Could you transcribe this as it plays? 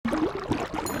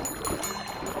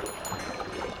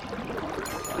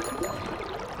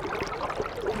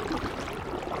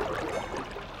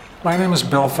My name is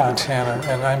Bill Fontana,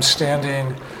 and I'm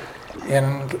standing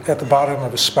at the bottom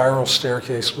of a spiral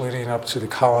staircase leading up to the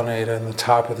colonnade and the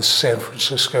top of the San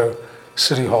Francisco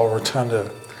City Hall Rotunda.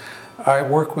 I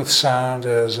work with sound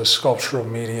as a sculptural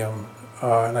medium,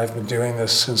 and I've been doing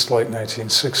this since the late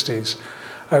 1960s.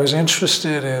 I was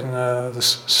interested in the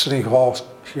City Hall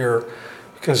here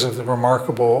because of the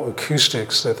remarkable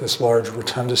acoustics that this large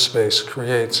rotunda space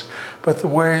creates. But the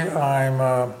way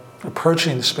I'm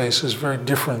approaching the space is very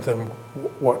different than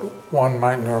what one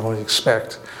might normally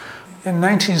expect. In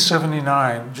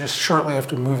 1979, just shortly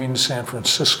after moving to San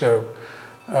Francisco,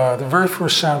 the very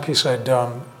first sound piece I'd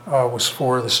done was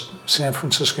for the San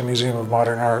Francisco Museum of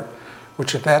Modern Art,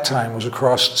 which at that time was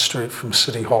across the street from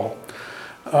City Hall.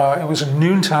 It was a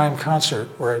noontime concert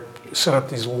where I set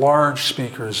up these large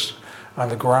speakers on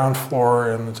the ground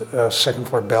floor and second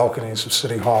floor balconies of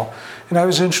City Hall. And I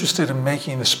was interested in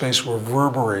making the space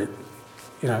reverberate,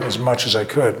 as much as I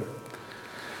could.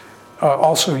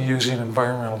 Also using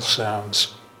environmental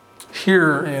sounds.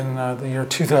 Here in the year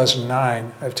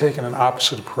 2009, I've taken an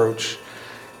opposite approach,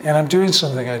 and I'm doing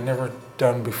something I'd never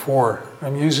done before.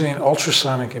 I'm using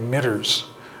ultrasonic emitters,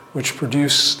 which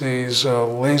produce these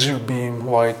laser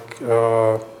beam-like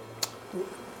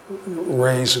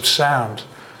rays of sound,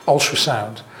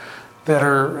 ultrasound, that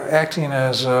are acting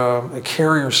as a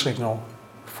carrier signal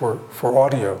for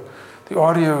audio. The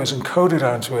audio is encoded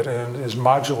onto it and is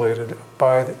modulated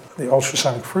by the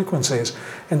ultrasonic frequencies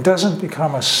and doesn't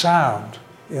become a sound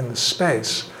in the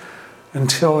space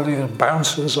until it either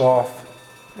bounces off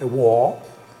a wall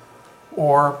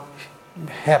or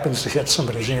happens to hit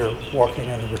somebody's ear walking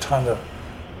in the rotunda.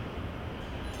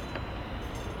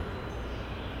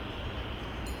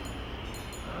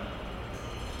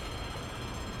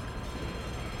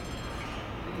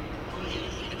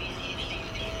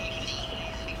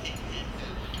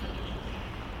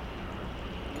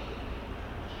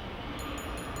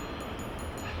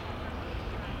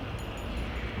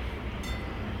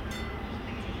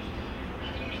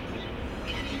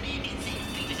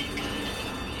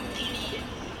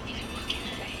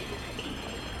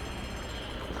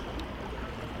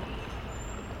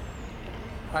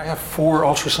 I have 4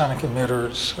 ultrasonic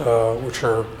emitters, which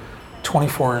are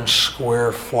 24-inch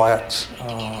square flat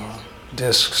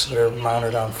discs that are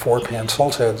mounted on 4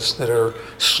 Pantolt heads that are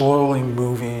slowly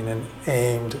moving and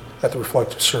aimed at the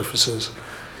reflective surfaces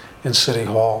in City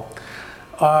Hall.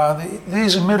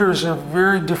 These emitters are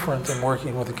very different than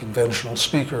working with a conventional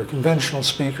speaker. A conventional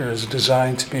speaker is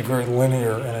designed to be very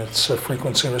linear in its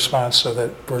frequency response so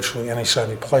that virtually any sound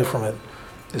you play from it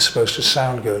is supposed to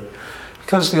sound good.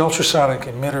 Because the ultrasonic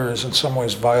emitter is in some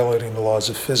ways violating the laws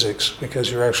of physics,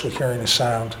 because you're actually hearing a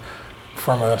sound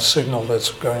from a signal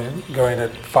that's going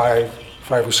at five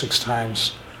or six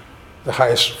times the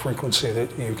highest frequency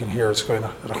that you can hear. It's going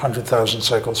at 100,000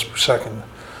 cycles per second.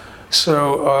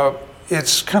 So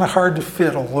it's kind of hard to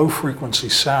fit a low frequency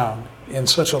sound in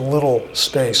such a little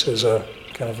space as a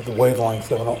kind of the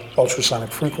wavelength of an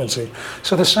ultrasonic frequency.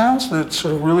 So the sounds that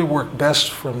sort of really work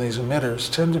best from these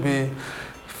emitters tend to be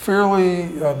fairly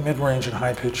mid-range and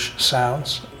high-pitch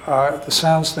sounds. The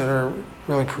sounds that are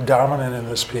really predominant in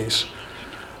this piece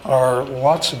are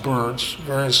lots of birds,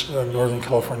 various Northern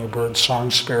California birds,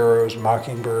 song sparrows,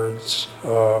 mockingbirds,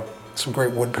 some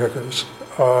great woodpeckers.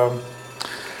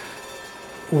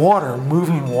 Water,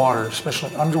 moving water,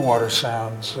 especially underwater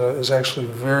sounds, is actually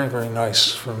very, very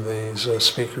nice from these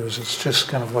speakers. It's just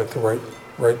kind of like the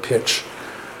right pitch.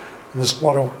 And there's a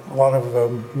lot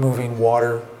of moving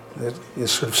water that is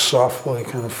sort of softly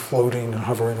kind of floating and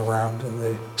hovering around in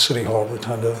the City Hall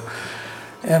Rotunda.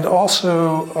 And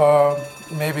also,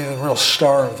 maybe the real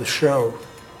star of the show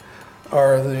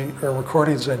are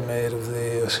recordings I made of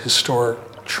the historic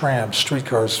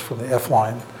streetcars from the F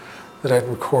line that I'd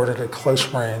recorded at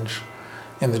close range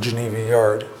in the Geneva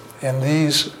Yard. And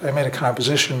I made a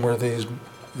composition where these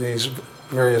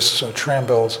various tram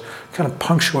bells kind of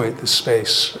punctuate the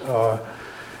space.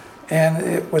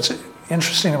 What's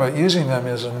interesting about using them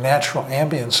is a natural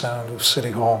ambient sound of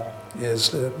City Hall is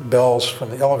the bells from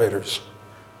the elevators.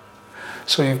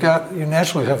 So you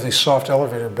naturally have these soft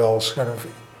elevator bells kind of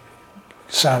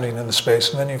sounding in the space,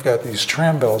 and then you've got these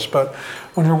tram bells. But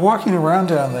when you're walking around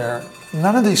down there,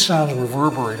 none of these sounds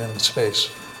reverberate in the space.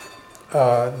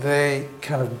 They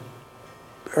kind of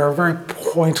are very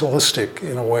pointillistic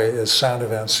in a way as sound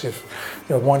events. If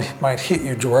one might hit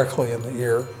you directly in the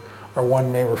ear, or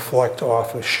one may reflect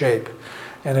off a shape.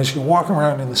 And as you walk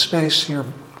around in the space,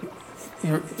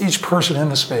 each person in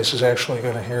the space is actually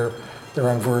going to hear their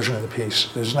own version of the piece.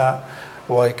 There's not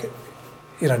like,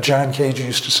 John Cage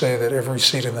used to say that every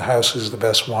seat in the house is the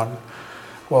best one.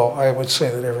 well, I would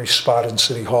say that every spot in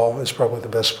City Hall is probably the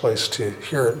best place to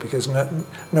hear it, because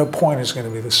no point is going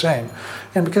to be the same.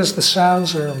 And because the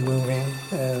sounds are moving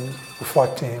and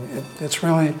reflecting, it's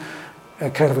really a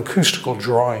kind of acoustical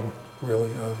drawing,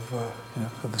 really,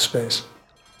 of the space.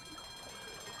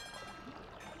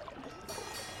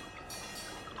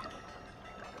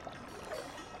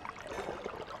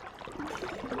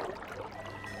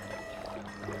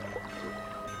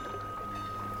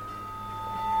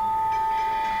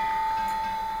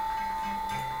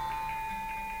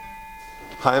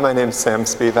 Hi, my name's Sam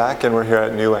Spivak, and we're here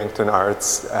at New Langton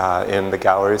Arts in the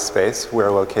gallery space. We're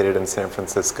located in San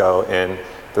Francisco in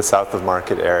the South of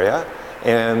Market area.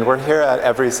 And we're here at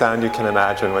Every Sound You Can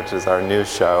Imagine, which is our new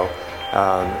show.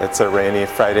 It's a rainy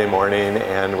Friday morning,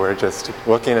 and we're just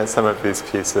looking at some of these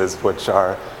pieces, which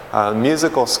are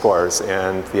musical scores.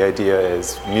 And the idea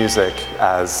is music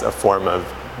as a form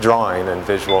of drawing and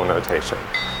visual notation.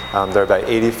 There are about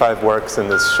 85 works in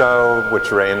this show, which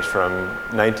range from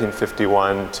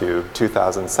 1951 to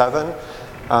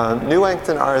 2007. New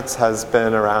Langton Arts has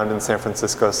been around in San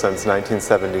Francisco since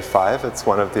 1975. It's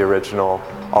one of the original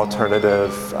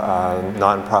alternative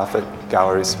nonprofit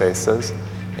gallery spaces.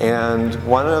 And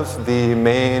one of the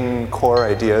main core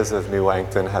ideas of New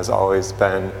Langton has always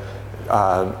been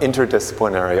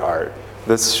interdisciplinary art.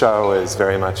 This show is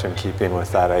very much in keeping with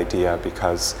that idea,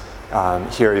 because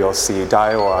here you'll see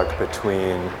dialogue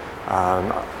between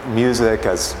music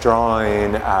as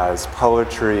drawing, as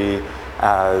poetry,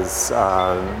 as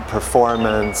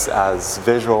performance, as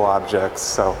visual objects.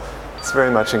 So it's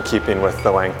very much in keeping with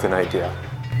the Langton idea.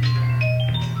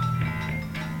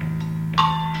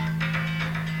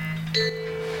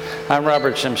 I'm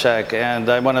Robert Shimshak, and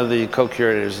I'm one of the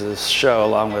co-curators of this show,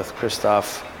 along with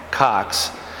Christoph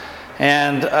Cox.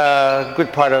 And a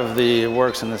good part of the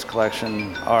works in this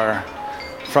collection are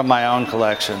from my own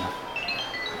collection.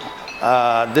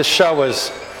 This show was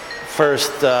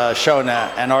first shown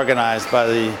and organized by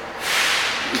the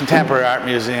Contemporary Art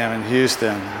Museum in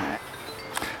Houston.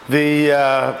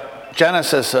 The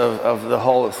genesis of the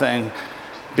whole thing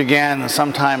began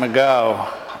some time ago.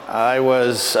 I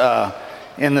was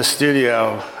in the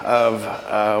studio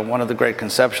of one of the great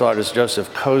conceptual artists,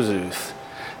 Joseph Kosuth,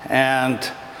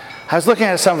 and I was looking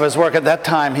at some of his work. At that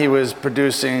time, he was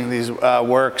producing these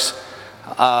works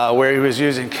where he was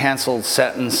using canceled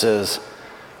sentences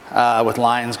with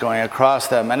lines going across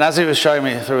them. And as he was showing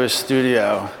me through his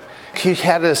studio, he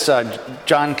had this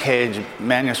John Cage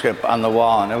manuscript on the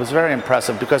wall, and it was very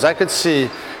impressive because I could see,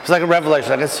 it was like a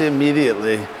revelation, I could see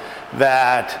immediately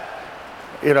that,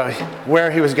 you know,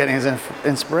 where he was getting his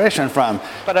inspiration from.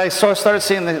 But I sort of started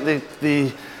seeing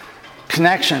the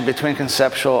connection between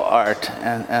conceptual art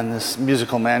and this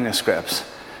musical manuscripts.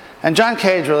 And John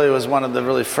Cage really was one of the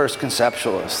really first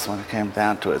conceptualists when it came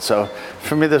down to it. So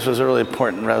for me, this was a really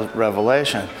important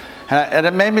revelation. And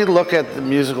it made me look at the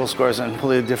musical scores in a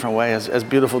completely different way, as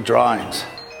beautiful drawings.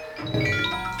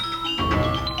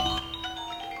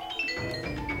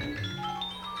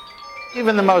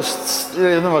 Even the most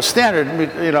standard,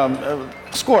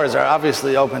 scores are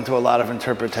obviously open to a lot of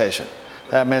interpretation.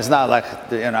 I mean, it's not like,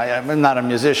 I'm not a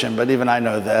musician, but even I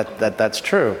know that's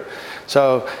true.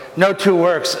 So no two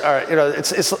works are,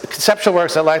 it's conceptual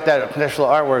works are like that, conceptual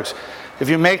artworks. If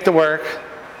you make the work,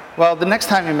 well, the next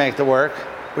time you make the work,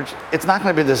 it's not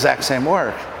going to be the exact same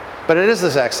work, but it is the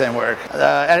exact same work.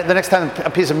 And the next time a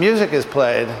piece of music is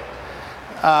played,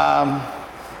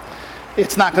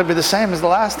 it's not going to be the same as the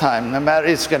last time. No matter,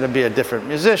 it's going to be a different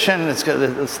musician. It's got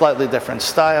a slightly different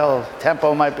style.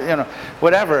 Tempo might be,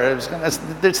 whatever.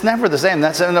 It's never the same.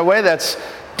 That's in a way that's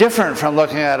different from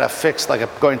looking at a fixed, like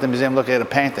going to the museum, looking at a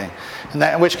painting. In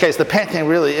which case, the painting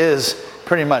really is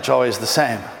pretty much always the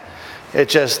same.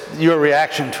 It's just your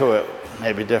reaction to it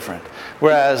may be different.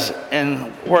 Whereas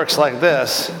in works like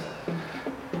this,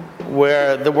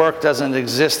 where the work doesn't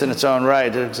exist in its own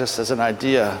right, it exists as an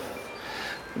idea,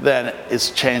 then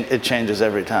it changes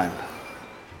every time.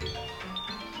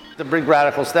 The Big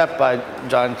Radical Step by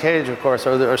John Cage, of course,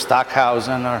 or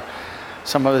Stockhausen, or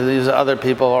some of these other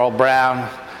people, Earl Brown,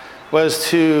 was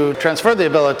to transfer the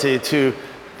ability to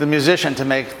the musician to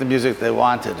make the music they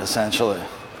wanted, essentially.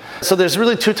 So there's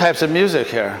really two types of music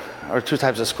here, or two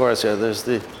types of scores here. There's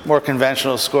the more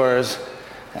conventional scores,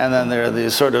 and then there are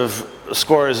these sort of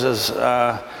scores as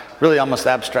really almost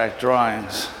abstract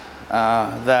drawings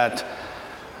that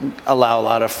allow a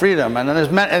lot of freedom. And then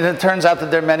and it turns out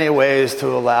that there are many ways to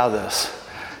allow this.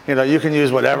 You can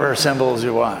use whatever symbols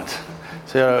you want.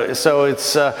 So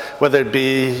it's whether it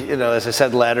be, as I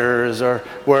said, letters or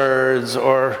words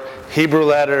or Hebrew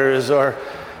letters or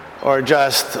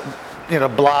just,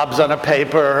 blobs on a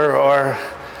paper or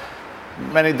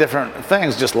many different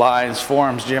things, just lines,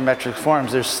 forms, geometric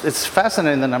forms. It's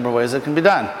fascinating the number of ways it can be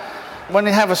done. When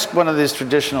you have one of these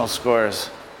traditional scores,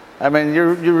 I mean,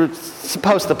 you're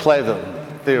supposed to play them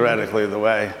theoretically the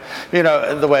way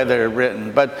they're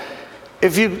written. But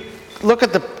if you look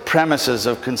at the premises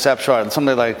of conceptual art,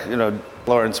 somebody like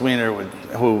Lawrence Weiner,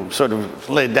 who sort of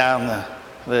laid down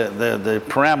the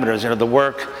parameters. The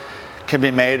work can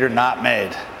be made or not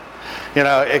made.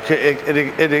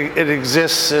 It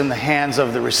exists in the hands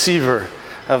of the receiver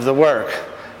of the work,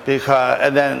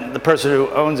 and then the person who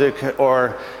owns it,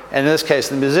 or in this case,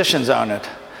 the musicians own it,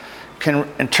 can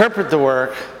interpret the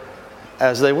work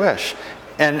as they wish.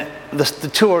 And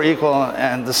the two are equal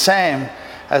and the same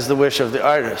as the wish of the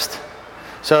artist.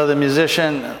 So the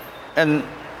musician and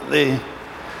the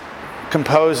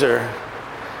composer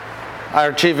are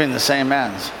achieving the same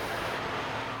ends.